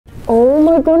Oh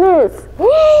my goodness.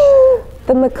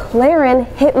 The McLaren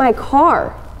hit my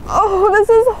car. Oh, this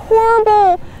is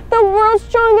horrible. The world's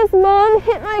strongest mom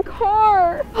hit my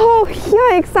car. Oh,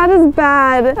 yikes, that is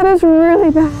bad. That is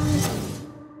really bad.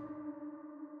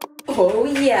 Oh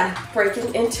yeah,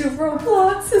 breaking into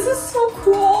Roblox. This is so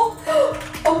cool.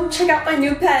 Oh, check out my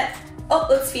new pet. Oh,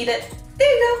 let's feed it. There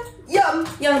you go. Yum,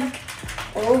 yum.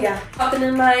 Oh yeah, hopping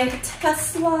in my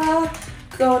Tesla,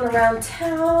 going around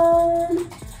town,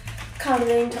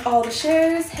 commenting to all the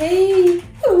shares. Hey,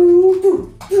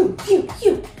 ooh, pew, pew,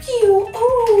 pew, pew.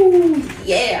 Oh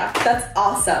yeah, that's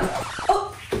awesome.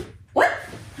 Oh, what?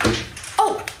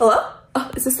 Oh, hello?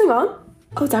 Oh, is this thing on?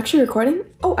 Oh, it's actually recording?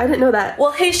 Oh, I didn't know that.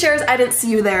 Well, hey shares, I didn't see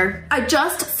you there. I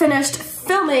just finished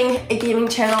filming a gaming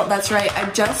channel. That's right, I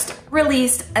just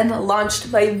released and launched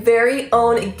my very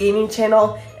own gaming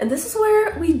channel. And this is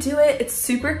where we do it. It's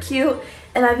super cute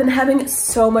and I've been having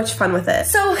so much fun with it.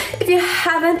 So if you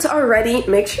haven't already,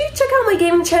 make sure you check out my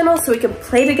gaming channel so we can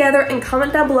play together, and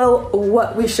comment down below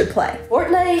what we should play.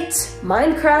 Fortnite,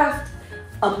 Minecraft,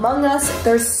 Among Us,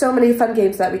 there's so many fun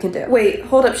games that we can do. Wait,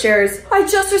 hold up shares. I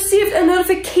just received a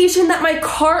notification that my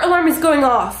car alarm is going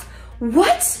off.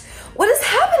 What? What is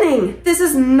happening? This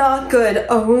is not good.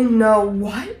 Oh no,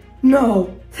 what?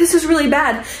 No, this is really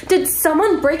bad. Did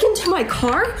someone break into my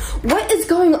car? What is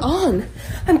going on?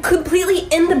 I'm completely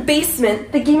in the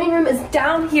basement. The gaming room is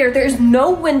down here. There's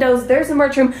no windows. There's a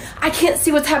merch room. I can't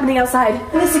see what's happening outside.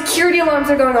 And the security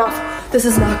alarms are going off. This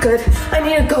is not good. I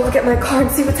need to go look at my car and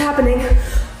see what's happening.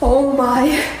 Oh my.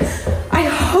 I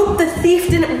hope the thief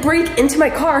didn't break into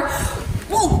my car.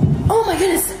 Whoa, oh my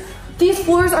goodness. These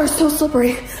floors are so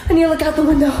slippery. I need to look out the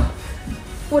window.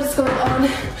 What is going on?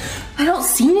 I don't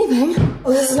see anything.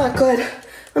 Oh, this is not good.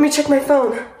 Let me check my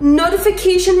phone.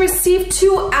 Notification received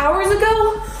 2 hours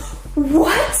ago?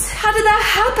 What? How did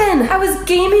that happen? I was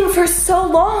gaming for so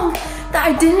long that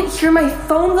I didn't hear my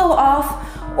phone go off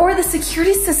or the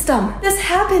security system. This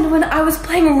happened when I was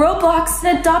playing Roblox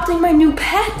and adopting my new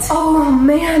pet. Oh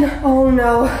man, oh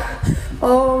no,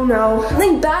 oh no.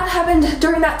 Something bad happened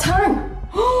during that time.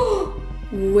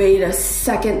 Wait a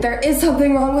second, there is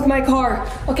something wrong with my car.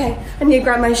 Okay, I need to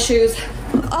grab my shoes.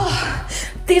 Oh,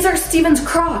 these are Steven's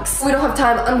Crocs. We don't have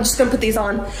time, I'm just gonna put these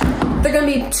on. They're gonna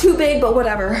be too big, but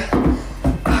whatever.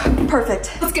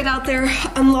 Perfect. Let's get out there,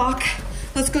 unlock.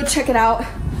 Let's go check it out.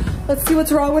 Let's see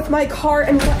what's wrong with my car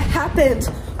and what happened.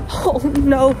 Oh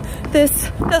no, this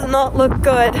does not look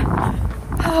good.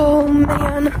 Oh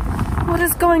man. What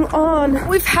is going on?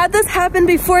 We've had this happen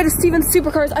before to Steven's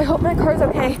Supercars. I hope my car's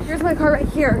okay. Here's my car right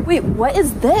here. Wait, what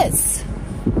is this?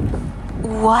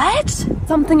 What?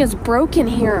 Something is broken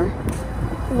here.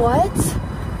 What?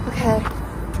 Okay,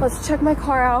 let's check my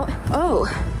car out. Oh,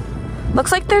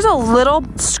 looks like there's a little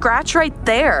scratch right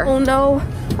there. Oh no,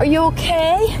 are you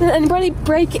okay? Did anybody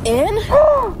break in?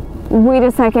 Wait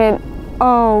a second.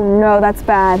 Oh no, that's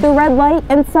bad. The red light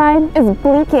inside is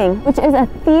blinking, which is a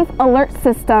thief alert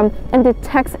system and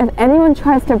detects if anyone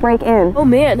tries to break in. Oh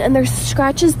man, and there's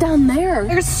scratches down there.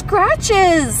 There's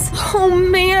scratches. Oh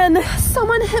man,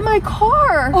 someone hit my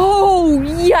car. Oh,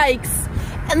 yikes.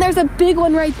 And there's a big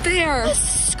one right there.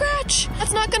 This scratch,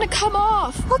 that's not gonna come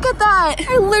off. Look at that.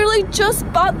 I literally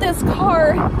just bought this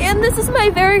car and this is my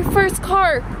very first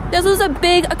car. This was a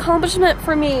big accomplishment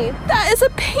for me. That is a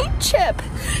paint chip.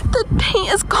 The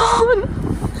paint is gone.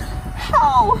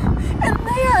 How? And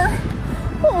there.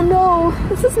 Oh no,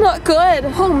 this is not good.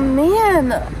 Oh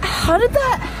man, how did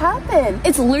that happen?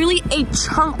 It's literally a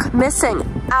chunk missing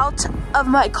out of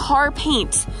my car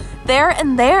paint. There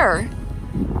and there.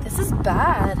 This is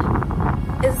bad.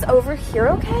 Is over here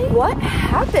okay? What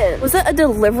happened? Was it a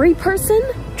delivery person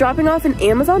dropping off an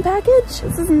Amazon package?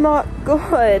 This is not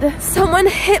good. Someone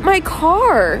hit my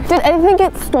car. Did anything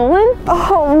get stolen?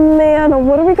 Oh man,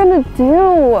 what are we gonna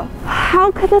do?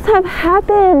 How could this have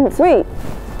happened? Wait,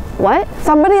 what?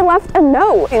 Somebody left a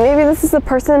note. Hey, maybe this is the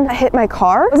person that hit my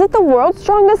car? Was it the world's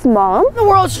strongest mom? The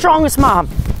world's strongest mom.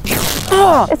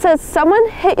 It says, someone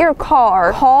hit your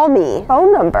car, call me.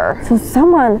 Phone number. So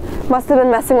someone must have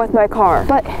been messing with my car.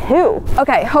 But who?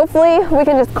 Okay, hopefully we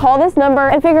can just call this number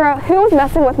and figure out who was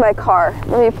messing with my car.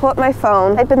 Let me pull up my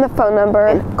phone, type in the phone number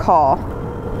and call.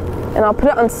 And I'll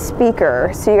put it on speaker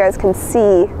so you guys can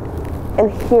see and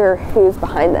hear who's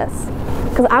behind this.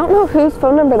 Because I don't know whose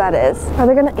phone number that is. Are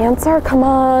they gonna answer? Come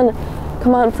on.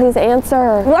 Come on, please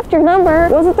answer. Who left your number?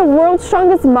 Was it the world's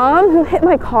strongest mom who hit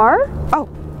my car? Oh.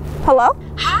 Hello?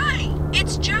 Hi,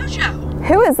 it's JoJo.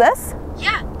 Who is this?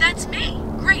 Yeah, that's me.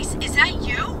 Grace, is that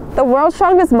you? The world's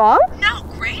strongest mom? No,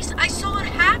 Grace, I saw it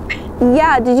happen.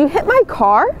 Yeah, did you hit my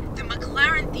car? The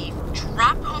McLaren thief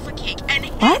dropped off a cake and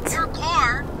What? hit your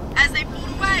car as they pulled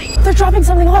away. They're dropping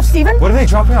something off, Steven. What are they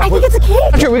dropping off? I think it's a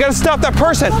cake. Okay, we gotta stop that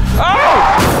person.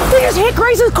 Oh! They just hit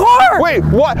Grace's car. Wait,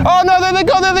 what? Oh no, there they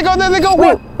go, there they go, there they go.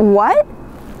 Wait, what?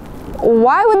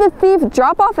 Why would the thief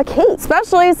drop off a cake?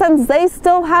 Especially since they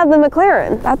still have the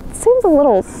McLaren. That seems a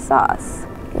little sus.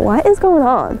 What is going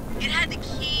on? It had the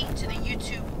key to the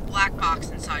YouTube black box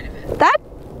inside of it. That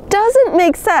doesn't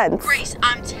make sense. Grace,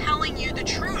 I'm telling you the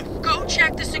truth. Go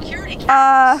check the security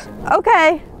cameras.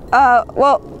 Okay.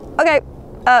 Okay.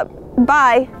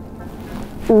 Bye.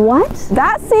 What?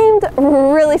 That seemed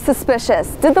really suspicious.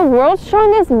 Did the world's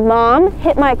strongest mom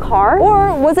hit my car?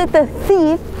 Or was it the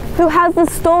thief who has the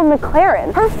stolen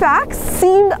McLaren? Her facts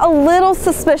seemed a little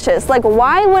suspicious. Like,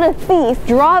 why would a thief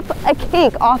drop a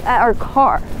cake off at our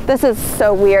car? This is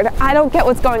so weird. I don't get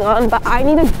what's going on, but I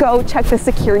need to go check the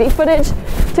security footage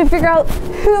to figure out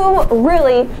who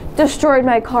really destroyed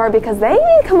my car, because they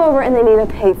need to come over and they need to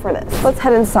pay for this. Let's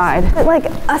head inside. Is it like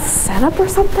a setup or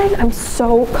something? I'm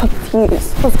so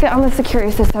confused. Let's get on the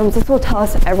security systems. This will tell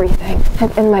us everything.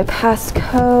 Type in my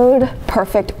passcode.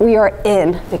 Perfect. We are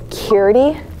in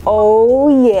security.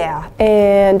 Oh yeah.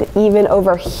 And even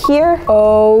over here.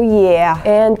 Oh yeah.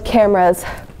 And cameras.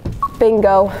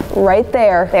 Bingo, right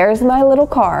there. There's my little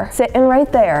car sitting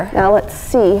right there. Now let's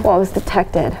see what was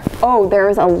detected. Oh,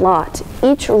 there's a lot.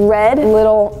 Each red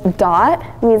little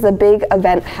dot means a big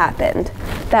event happened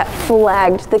that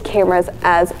flagged the cameras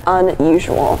as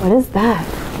unusual. What is that?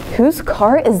 Whose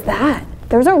car is that?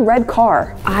 There's a red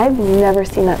car. I've never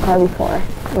seen that car before.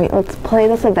 Wait, let's play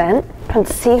this event and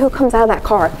see who comes out of that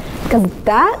car, because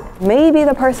that may be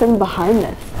the person behind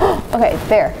this. Okay,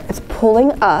 there, it's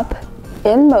pulling up.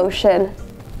 In motion.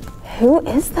 Who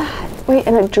is that? Wait,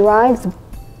 and it drives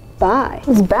by.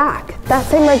 It's back. That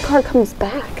same red car comes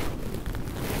back.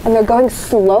 And they're going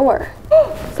slower.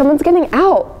 Someone's getting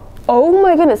out. Oh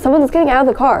my goodness, someone's getting out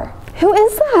of the car. Who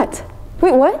is that?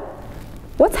 Wait, what?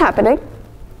 What's happening?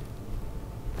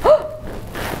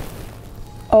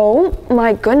 Oh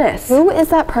my goodness. Who is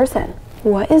that person?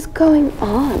 What is going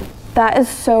on? That is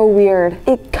so weird.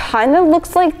 It kind of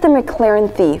looks like the McLaren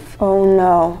thief. Oh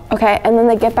no. Okay, and then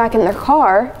they get back in their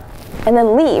car and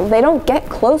then leave. They don't get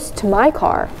close to my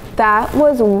car. That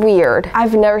was weird.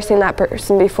 I've never seen that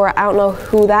person before. I don't know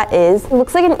who that is. It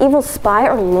looks like an evil spy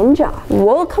or ninja.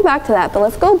 We'll come back to that, but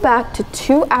let's go back to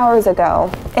 2 hours ago,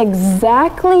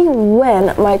 exactly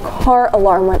when my car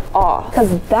alarm went off,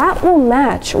 because that will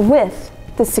match with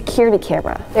the security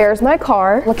camera. There's my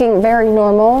car, looking very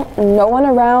normal, no one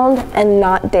around and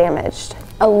not damaged.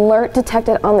 Alert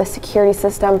detected on the security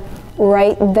system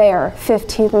right there.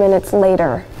 15 minutes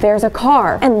later, there's a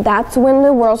car, and that's when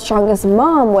the world's strongest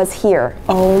mom was here.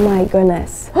 Oh my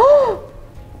goodness.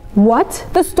 What?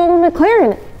 The stolen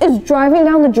McLaren is driving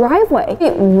down the driveway.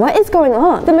 Wait, what is going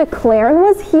on? The McLaren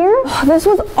was here? This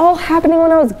was all happening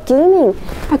when I was gaming.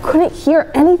 I couldn't hear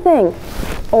anything.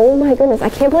 Oh my goodness, I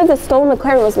can't believe the stolen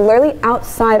McLaren was literally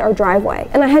outside our driveway,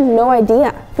 and I had no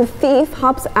idea. The thief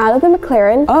hops out of the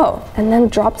McLaren, and then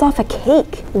drops off a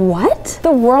cake. What?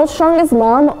 The world's strongest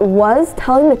mom was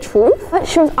telling the truth? But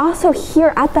she was also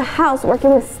here at the house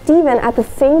working with Steven at the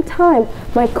same time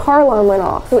my car alarm went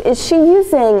off. So is she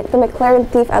using the McLaren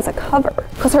thief as a cover?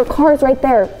 Because her car is right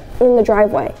there in the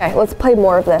driveway. Okay, let's play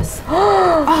more of this.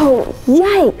 Oh,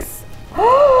 yikes.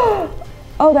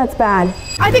 Oh, that's bad.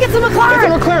 I think it's a McLaren. It's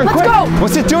a McLaren, Let's quick. go.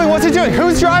 What's it doing? What's it doing?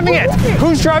 Who's driving it?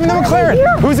 Who's driving the McLaren?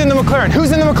 Who's in the McLaren?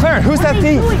 Who's in the McLaren? Who's that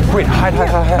thief? Wait, hide.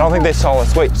 I don't think they saw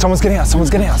us. Wait, someone's getting out. Who is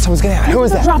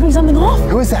that? Dropping something off.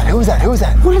 Who is that?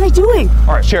 What are they doing?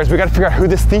 All right, Sharers, we got to figure out who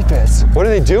this thief is. What are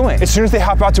they doing? As soon as they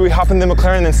hop out, do we hop in the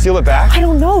McLaren and then steal it back? I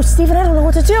don't know, Steven. I don't know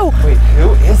what to do. Wait,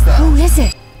 who is that? Who is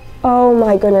it? Oh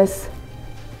my goodness.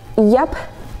 Yep,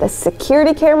 the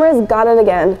security cameras got it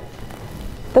again.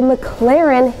 The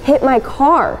McLaren hit my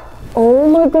car. Oh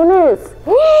my goodness.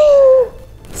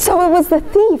 So it was the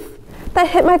thief that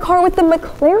hit my car with the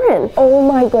McLaren. Oh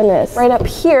my goodness. Right up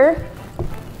here,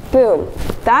 boom.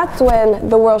 That's when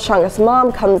the world's strongest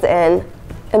mom comes in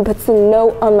and puts a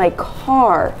note on my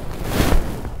car.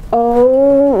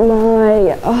 Oh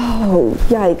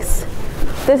yikes.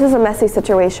 This is a messy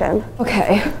situation.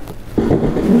 Okay.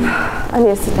 I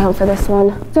need to sit down for this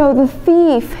one. So the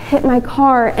thief hit my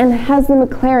car and has the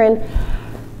McLaren.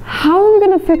 How are we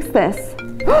gonna fix this?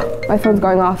 My phone's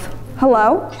going off.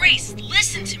 Hello? Grace,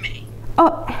 listen to me.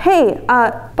 Oh, hey,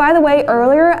 by the way,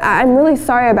 earlier, I'm really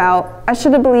sorry about, I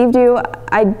should have believed you.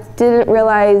 I didn't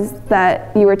realize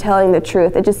that you were telling the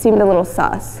truth. It just seemed a little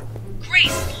sus.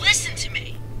 Grace, listen to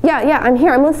me. Yeah, I'm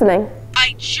here, I'm listening.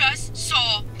 I just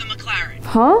saw the McLaren.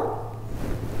 Huh?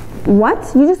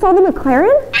 What? You just saw the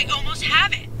McLaren? I almost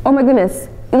have it. Oh my goodness.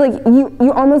 Like,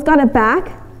 you almost got it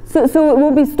back? So it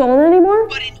won't be stolen anymore?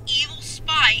 But an evil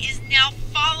spy is now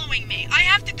following me. I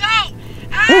have to go.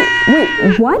 Ah!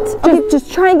 Wait, what?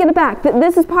 Just try and get it back.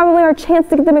 This is probably our chance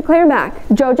to get the McLaren back.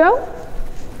 Jojo?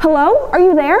 Hello? Are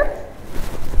you there?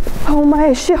 Oh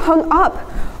my, she hung up.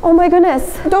 Oh my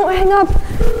goodness. Don't hang up.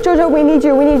 Jojo, we need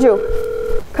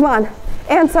you. Come on,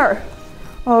 answer.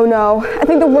 Oh no, I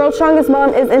think the world's strongest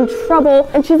mom is in trouble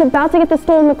and she's about to get the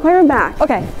stolen McLaren back.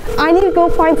 Okay, I need to go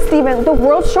find Steven. The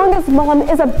world's strongest mom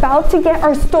is about to get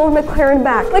our stolen McLaren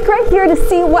back. Click right here to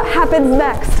see what happens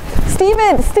next.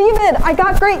 Steven, I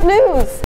got great news.